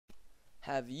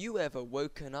Have you ever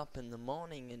woken up in the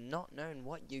morning and not known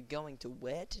what you're going to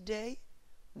wear today?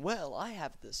 Well, I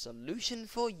have the solution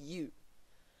for you.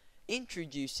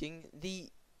 Introducing the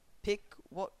Pick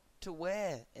What to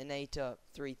Wear Innator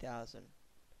 3000.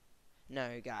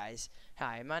 No, guys.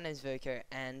 Hi, my name's Voko,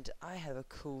 and I have a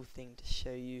cool thing to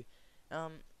show you.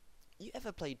 You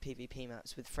ever played PvP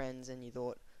maps with friends and you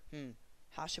thought,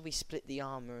 how should we split the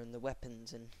armor and the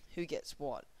weapons and who gets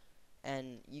what?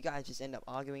 And you guys just end up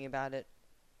arguing about it?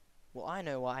 Well, I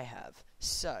know I have.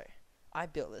 So, I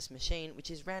built this machine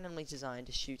which is randomly designed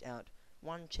to shoot out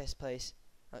one chest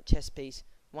piece,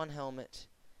 one helmet,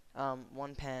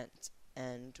 one pants,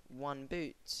 and one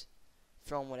boots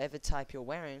from whatever type you're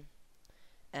wearing.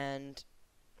 And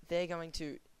they're going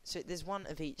to, so there's one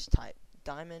of each type: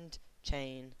 diamond,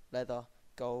 chain, leather,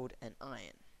 gold, and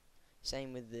iron.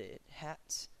 Same with the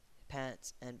hats,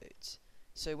 pants, and boots.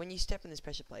 So when you step in this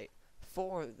pressure plate,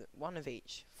 one of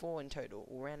each, 4 in total,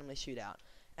 will randomly shoot out.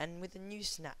 And with the new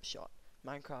Snapshot,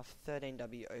 Minecraft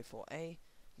 13w04a,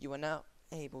 you are now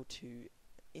able to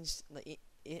instantly,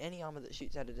 any armor that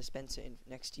shoots out a dispenser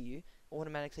next to you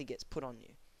automatically gets put on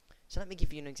you. So let me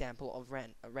give you an example of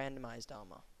a randomized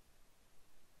armor.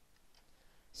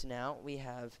 So now we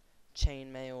have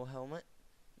chainmail helmet,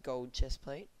 gold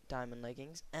chestplate, diamond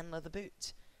leggings, and leather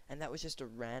boots. And that was just a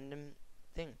random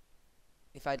thing.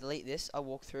 If I delete this, I'll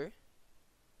walk through.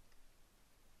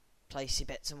 Place your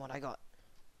bets on what I got.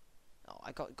 Oh,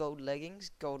 I got gold leggings,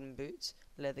 golden boots,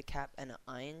 leather cap, and an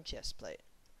iron chestplate.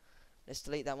 Let's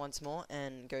delete that once more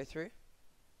and go through.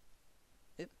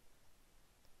 Oop.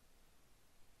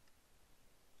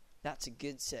 That's a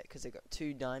good set because I got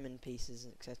 2 diamond pieces,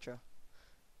 etc.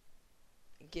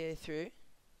 Go through.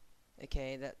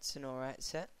 Okay, that's an alright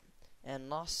set. And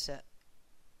last set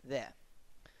there.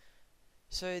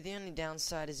 So the only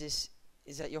downside is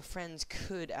that your friends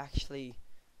could actually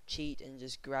cheat and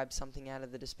just grab something out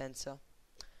of the dispenser.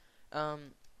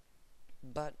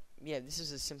 But yeah, this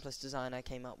is the simplest design I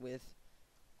came up with.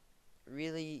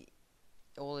 Really,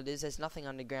 all it is, there's nothing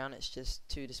underground, it's just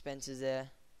 2 dispensers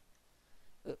there.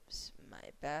 Oops,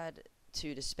 my bad.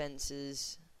 2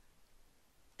 dispensers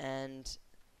and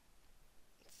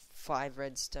 5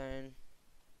 redstone.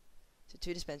 So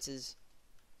 2 dispensers,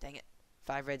 dang it,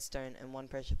 5 redstone and 1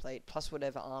 pressure plate, plus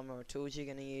whatever armor or tools you're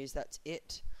going to use. That's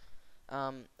it.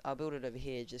 I'll build it over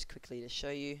here just quickly to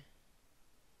show you.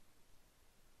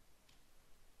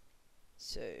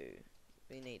 So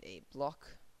we need a block.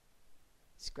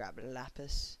 Let's grab a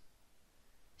lapis.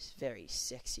 It's very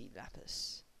sexy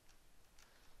lapis.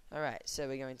 Alright, so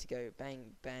we're going to go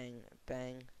bang, bang,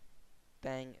 bang,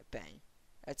 bang, bang.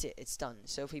 That's it, it's done.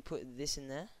 So if we put this in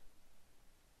there,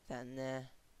 that in there,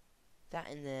 that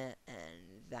in there,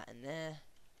 and that in there,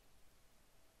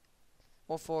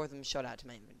 all 4 of them shot out to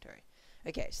my inventory.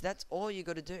 Okay, so that's all you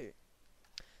got to do.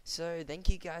 So thank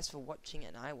you guys for watching,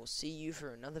 and I will see you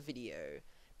for another video.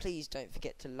 Please don't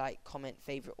forget to like, comment,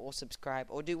 favorite, or subscribe,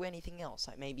 or do anything else,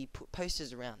 like maybe put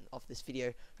posters around of this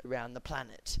video around the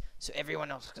planet so everyone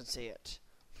else can see it.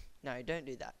 No, don't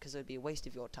do that, because it would be a waste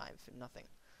of your time for nothing.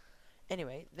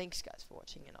 Anyway, thanks guys for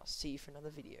watching, and I'll see you for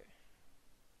another video.